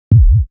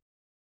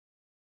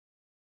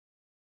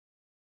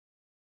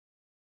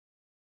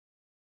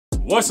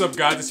What's up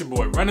guys, it's your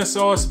boy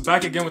Renaissauce,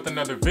 back again with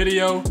another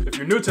video. If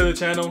you're new to the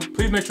channel,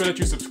 please make sure that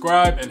you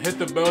subscribe and hit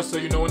the bell so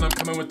you know when I'm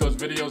coming with those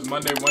videos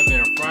Monday, Wednesday,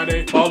 and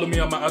Friday. Follow me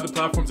on my other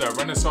platforms at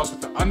Renaissauce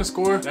with the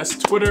underscore. That's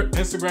Twitter,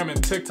 Instagram,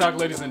 and TikTok,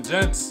 ladies and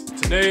gents.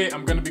 Today,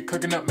 I'm gonna be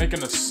cooking up,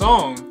 making a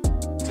song.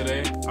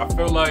 Today, I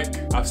feel like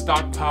I've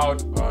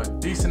stockpiled a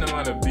decent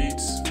amount of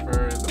beats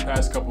for the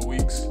past couple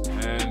weeks.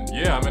 And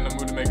yeah, I'm in the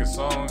mood to make a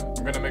song.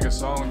 I'm gonna make a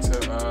song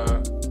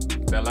to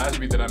that last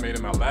beat that I made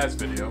in my last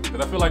video,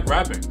 because I feel like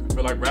rapping. I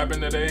feel like rapping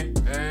today,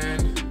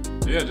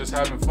 and yeah, just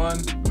having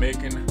fun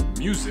making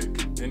music.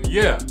 And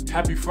yeah,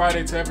 happy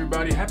Friday to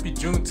everybody. Happy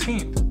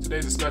Juneteenth.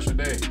 Today's a special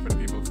day for the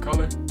people of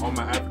color, all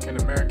my African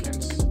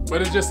Americans.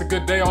 But it's just a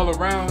good day all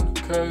around,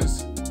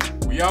 because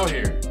we out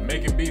here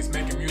making beats,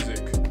 making music.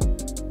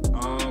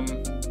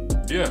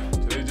 Yeah,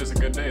 today's just a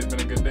good day. It's been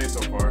a good day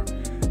so far.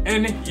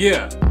 And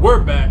yeah,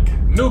 we're back.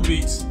 New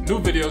beats, new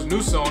videos,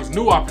 new songs,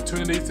 new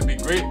opportunities to be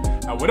great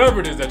at whatever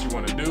it is that you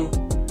want to do.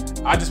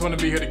 I just want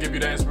to be here to give you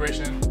that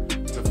inspiration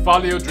to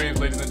follow your dreams,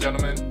 ladies and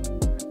gentlemen.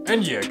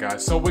 And yeah,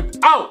 guys, so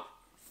without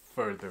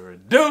further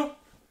ado,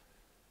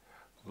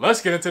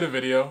 let's get into the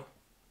video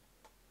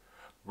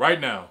right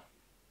now.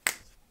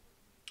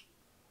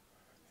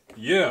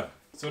 Yeah,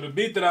 so the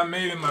beat that I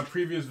made in my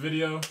previous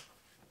video,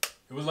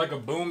 it was like a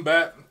boom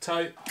bap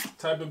type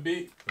of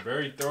beat,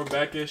 very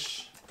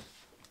throwback-ish.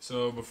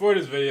 So before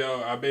this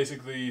video, I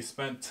basically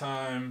spent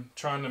time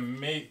trying to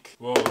make,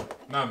 well,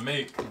 not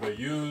make, but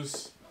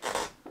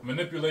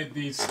manipulate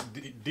these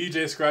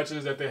DJ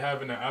scratches that they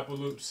have in the Apple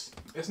loops.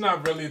 It's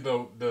not really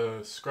the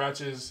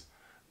scratches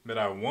that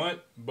I want,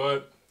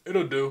 but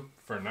it'll do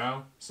for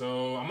now.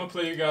 So I'm gonna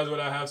play you guys what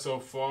I have so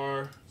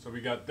far. So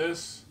we got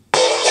this.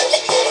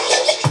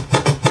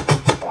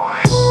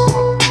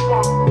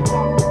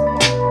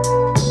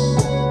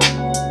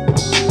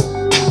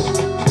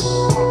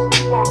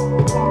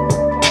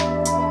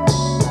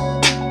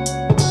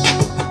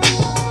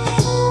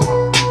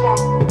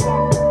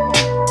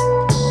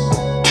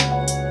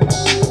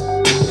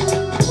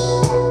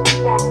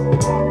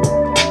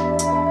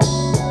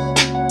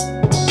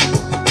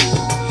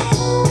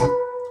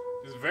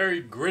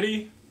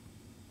 Gritty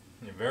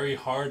and very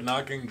hard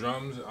knocking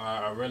drums.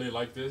 I really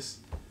like this.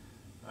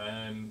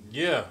 And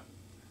yeah,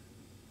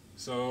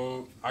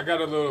 so I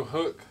got a little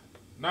hook,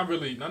 not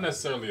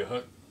necessarily a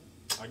hook,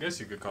 I guess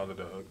you could call it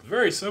a hook.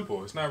 Very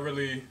simple. It's not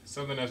really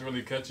something that's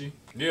really catchy.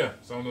 Yeah,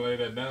 so I'm gonna lay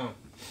that down,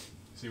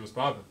 see what's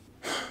popping.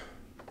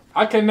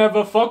 I can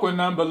never fuck with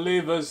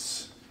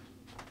non-believers.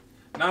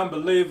 I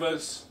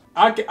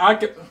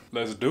can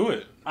let's do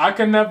it. I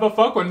can never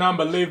fuck with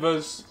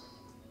non-believers.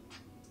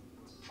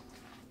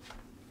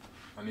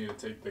 I need to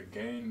take the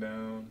gain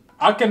down.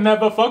 I can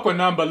never fuck with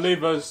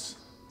non-believers.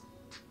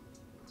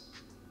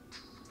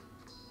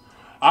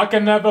 I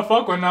can never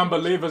fuck with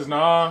non-believers,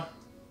 nah.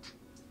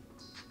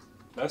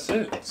 That's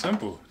it.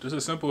 Simple. Just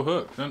a simple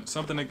hook.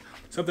 Something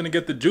to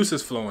get the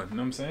juices flowing. You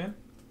know what I'm saying?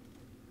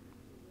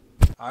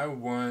 I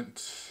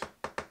wanna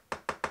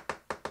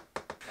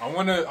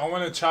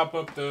chop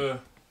up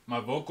my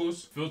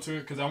vocals, filter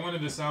it, because I want it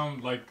to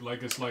sound like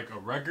it's like a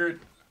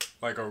record.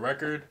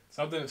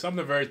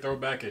 Something very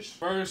throwbackish.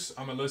 First,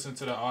 I'm gonna listen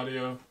to the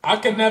audio. I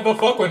can never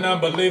fuck with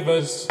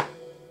non-believers.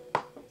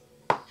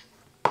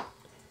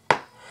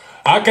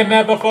 I can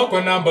never fuck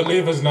with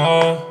non-believers,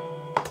 nah.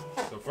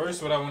 So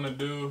first, what I want to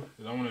do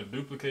is I want to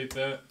duplicate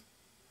that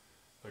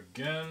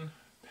again.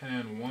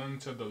 Pan one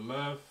to the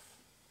left,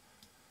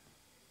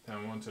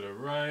 pan one to the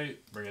right.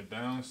 Bring it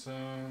down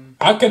some.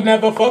 I can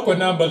never fuck with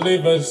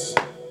non-believers.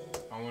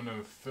 I want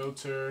to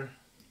filter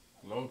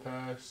low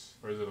pass,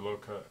 or is it a low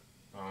cut?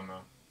 I don't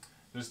know.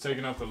 Just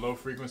taking out the low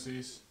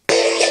frequencies. I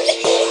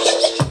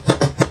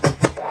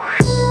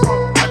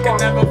can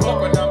never fuck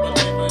with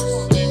non-believers.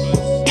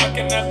 I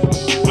can never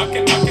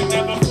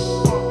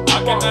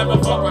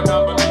fuck with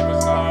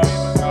non-believers. I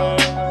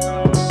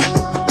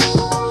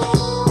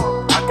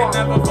can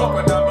never fuck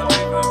with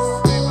non-believers.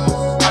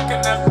 I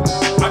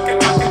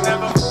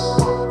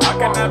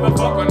can never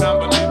fuck with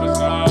non-believers.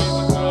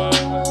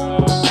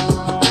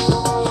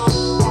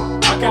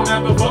 I can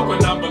never fuck with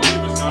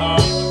non-believers.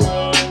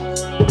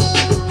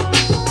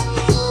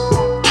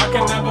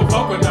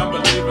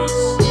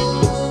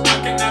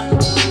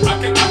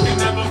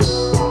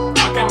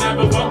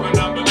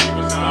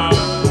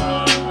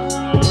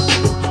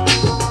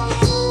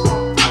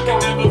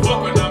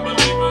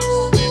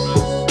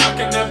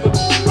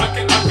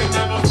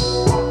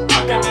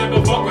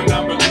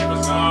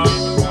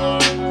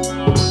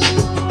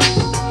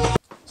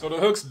 So the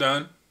hook's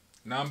done.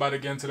 Now I'm about to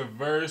get into the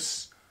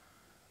verse,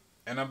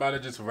 and I'm about to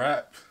just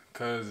rap,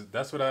 because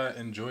that's what I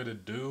enjoy to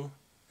do.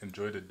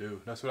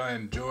 That's what I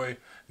enjoy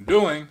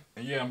doing.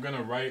 And yeah, I'm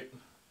gonna write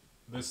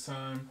this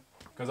time,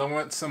 because I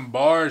want some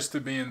bars to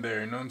be in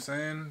there, you know what I'm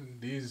saying?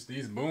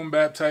 These boom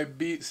bap type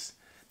beats,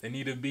 they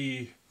need to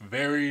be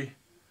very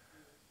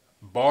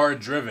bar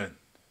driven.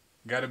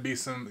 You gotta be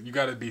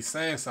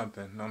saying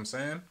something, you know what I'm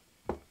saying?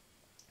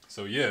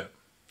 So yeah,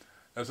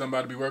 that's what I'm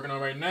about to be working on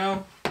right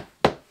now.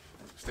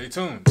 Stay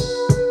tuned.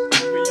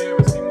 Every year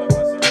it seems like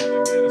my son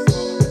will get a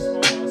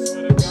smaller,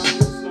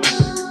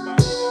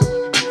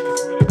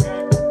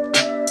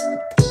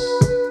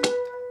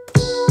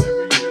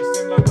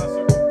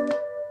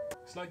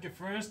 like your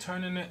friends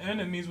turning to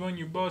enemies when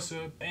you boss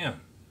up.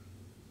 Damn,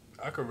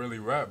 I could really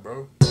rap,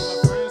 bro. My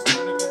friends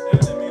turning to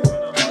enemies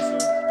when I boss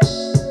up.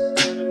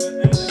 Turning to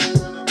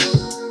enemies when I boss up.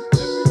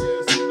 Every year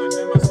it seems like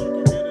that my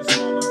circle getting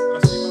smaller.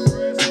 I see my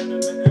friends turning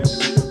to enemies.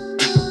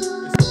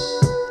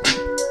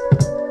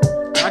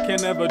 I can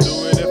never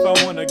do it if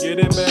I wanna get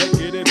it back,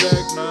 get it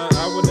back. Nah,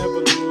 I will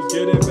never lose.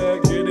 Get it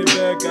back, get it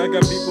back. I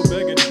got people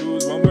begging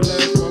choose. Won't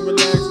relax,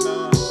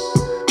 nah.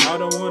 I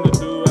don't wanna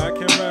do it. I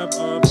can wrap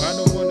up. I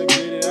don't wanna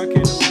get it. I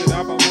can't lose it.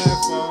 I can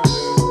laugh on it.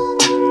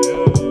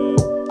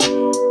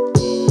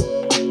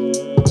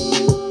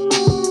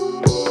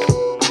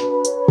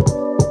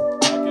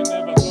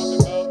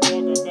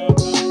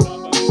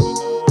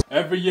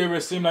 Every year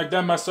it seemed like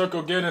that my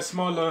circle getting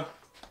smaller.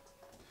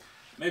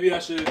 Maybe I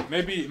should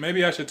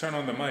turn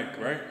on the mic,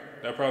 right?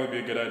 That'd probably be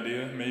a good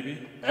idea,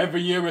 maybe.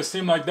 Every year it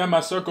seemed like that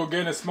my circle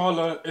getting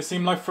smaller. It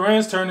seemed like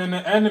friends turning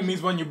to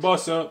enemies when you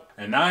boss up.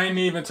 And I ain't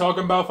even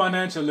talking about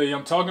financially,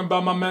 I'm talking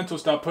about my mental.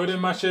 Stop putting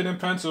my shit in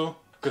pencil.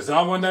 Cause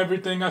I want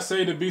everything I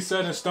say to be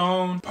set in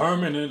stone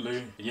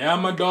permanently. Yeah,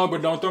 I'm a dog,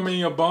 but don't throw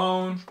me a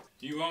bone.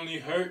 You only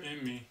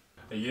hurting me.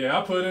 Yeah,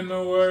 I put in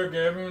the work,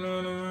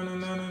 everyone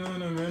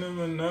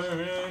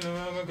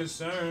I'm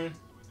concerned.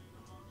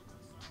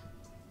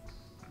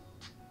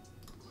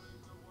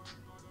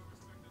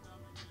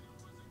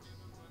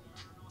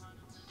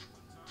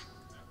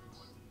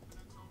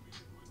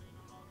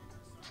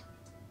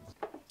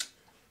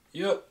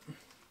 Yep.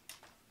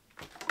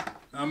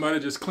 I'm about to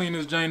just clean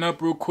this joint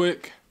up real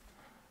quick.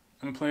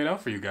 I'm gonna play it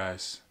out for you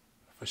guys.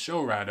 For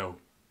sure, Rado.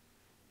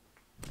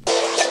 I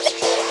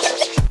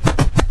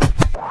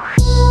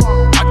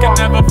can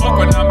never fuck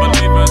with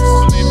unbelievers.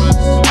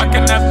 I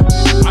can never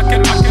fuck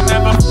with unbelievers.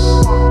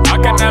 I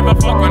can never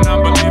fuck with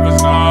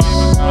unbelievers.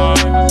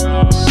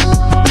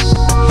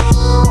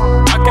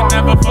 I can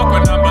never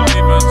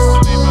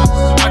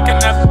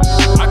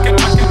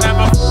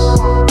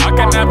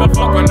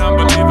fuck with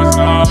unbelievers.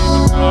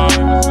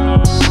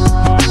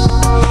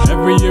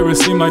 Every year it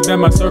seemed like that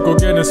my circle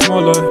getting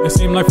smaller. It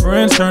seemed like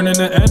friends turning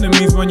to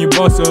enemies when you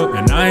boss up.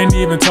 And I ain't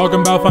even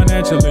talking about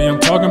financially, I'm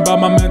talking about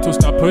my mental.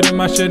 Stop putting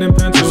my shit in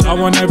pencils. I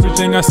want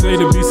everything I say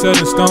to be set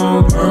in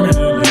stone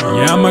permanently.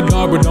 Yeah, I'm a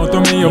dog, but don't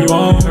throw me a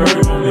bone.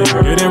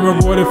 Getting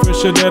rewarded for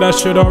shit that I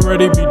should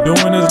already be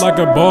doing. Is like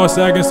a boss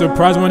acting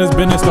surprised when it's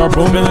business start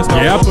booming.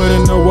 Yeah, I put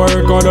in the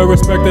work, all the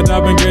respect that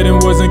I've been getting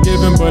wasn't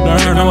given, but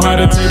earned. Know how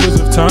the tables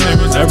have turned.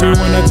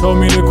 Everyone that told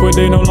me to quit,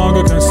 they no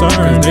longer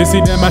concerned. They see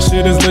that my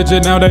shit is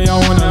legit, now they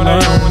all wanna learn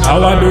how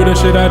I do the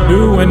shit I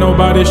do when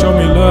nobody show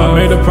me love. I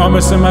made a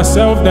promise to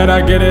myself that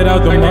I get it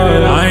out the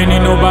mud. I ain't need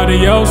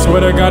nobody else,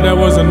 swear to God that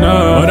was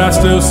enough. But I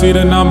still see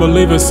the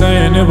non-believers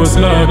saying it was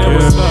love.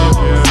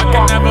 I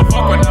can never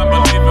fuck with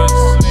unbelievers.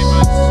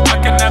 I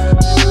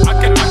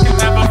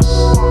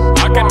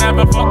can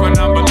never fuck with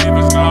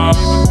unbelievers.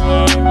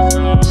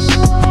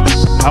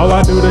 How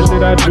I do the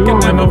shit I do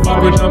when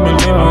nobody show me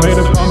love. I made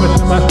a promise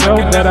to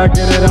myself that I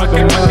get it out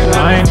the mud.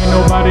 I ain't need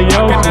nobody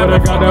else, swear to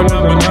God that was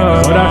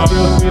enough. But I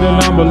still see the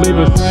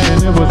non-believers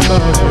saying it was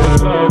love.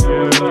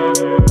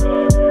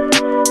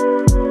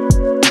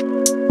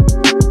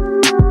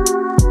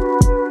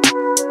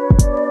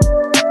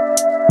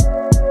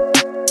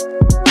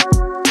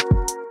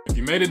 If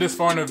you made it this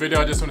far in the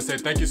video, I just want to say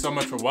thank you so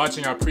much for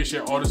watching. I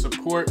appreciate all the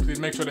support. Please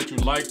make sure that you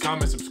like,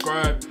 comment,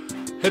 subscribe.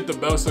 Hit the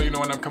bell so you know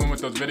when I'm coming with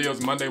those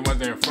videos Monday,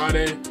 Wednesday, and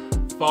Friday.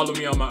 Follow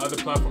me on my other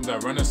platforms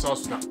at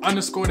Renaissauce with an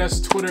underscore.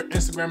 That's Twitter,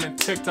 Instagram, and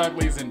TikTok,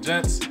 ladies and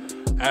gents,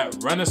 at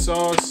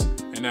Renaissauce.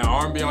 And at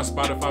R&B on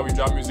Spotify. We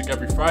drop music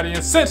every Friday.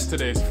 And since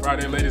today's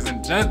Friday, ladies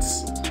and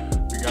gents,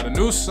 we got a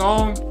new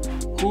song,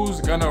 Who's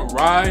Gonna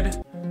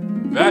Ride?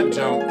 That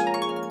jump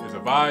is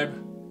a vibe.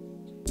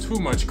 Too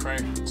much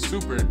crank.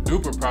 Super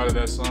duper proud of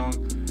that song.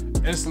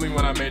 Instantly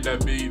when I made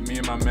that beat, me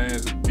and my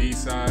man's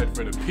B-side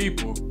for the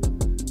people.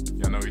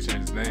 Y'all know he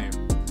changed his name.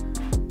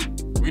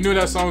 We knew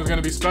that song was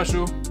gonna be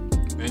special,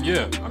 and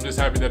yeah, I'm just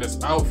happy that it's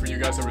out for you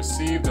guys to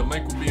receive. The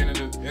link will be in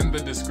the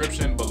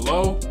description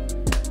below.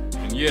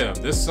 And yeah,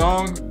 this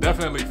song,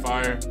 definitely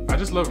fire. I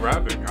just love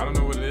rapping. I don't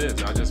know what it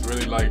is. I just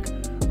really like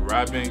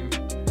rapping.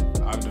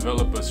 I've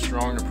developed a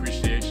strong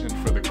appreciation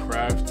for the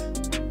craft and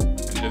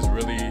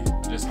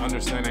just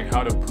understanding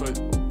how to put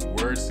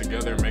words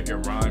together, make it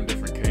rhyme,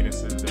 different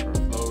cadences,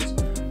 different flows.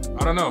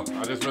 I don't know,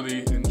 I just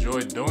really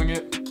enjoyed doing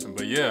it.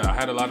 But yeah, I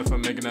had a lot of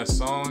fun making that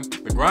song.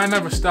 The grind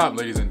never stopped,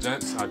 ladies and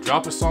gents. I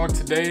dropped a song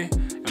today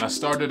and I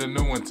started a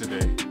new one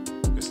today.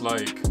 It's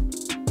like,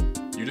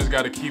 you just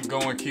gotta keep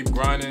going, keep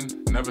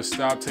grinding, never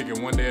stop, take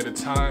it one day at a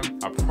time.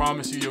 I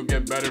promise you, you'll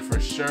get better for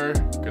sure.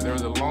 Cause there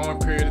was a long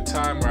period of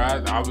time where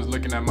I was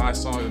looking at my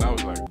songs and I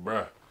was like,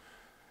 bruh,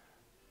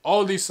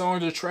 all these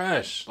songs are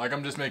trash. Like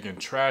I'm just making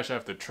trash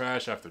after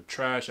trash after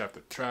trash after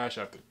trash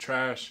after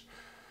trash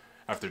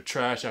after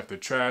trash after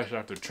trash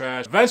after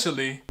trash.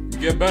 Eventually, you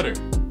get better.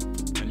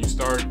 You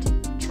start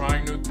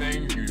trying new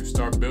things, you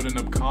start building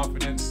up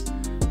confidence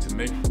to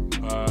make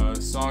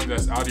songs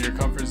that's out of your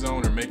comfort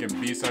zone or making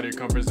beats out of your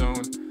comfort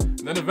zone. And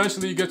then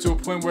eventually you get to a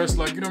point where it's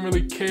like you don't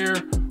really care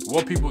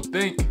what people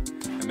think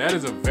And that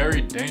is a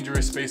very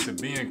dangerous space to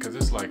be in, because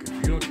it's like, if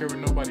you don't care what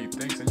nobody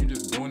thinks and you're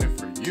just doing it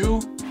for you,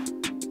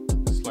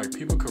 it's like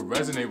people could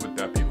resonate with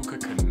that. People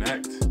could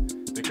connect.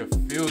 They could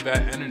feel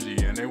that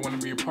energy and they want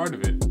to be a part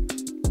of it.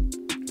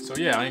 So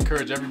yeah, I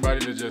encourage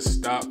everybody to just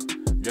stop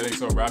getting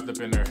so wrapped up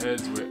in their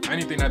heads with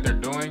anything that they're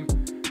doing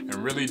and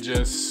really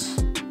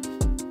just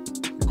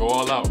go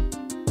all out.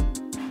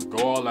 Go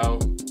all out.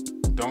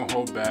 Don't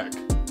hold back.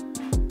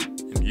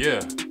 And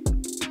yeah.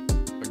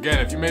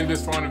 Again, if you made it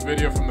this far in the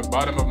video, from the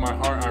bottom of my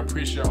heart, I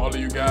appreciate all of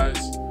you guys.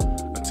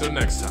 Until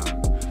next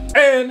time.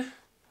 And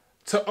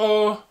to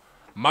all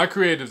my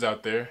creatives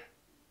out there,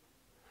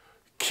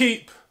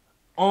 keep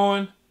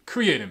on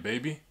creating,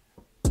 baby.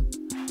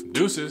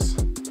 Deuces.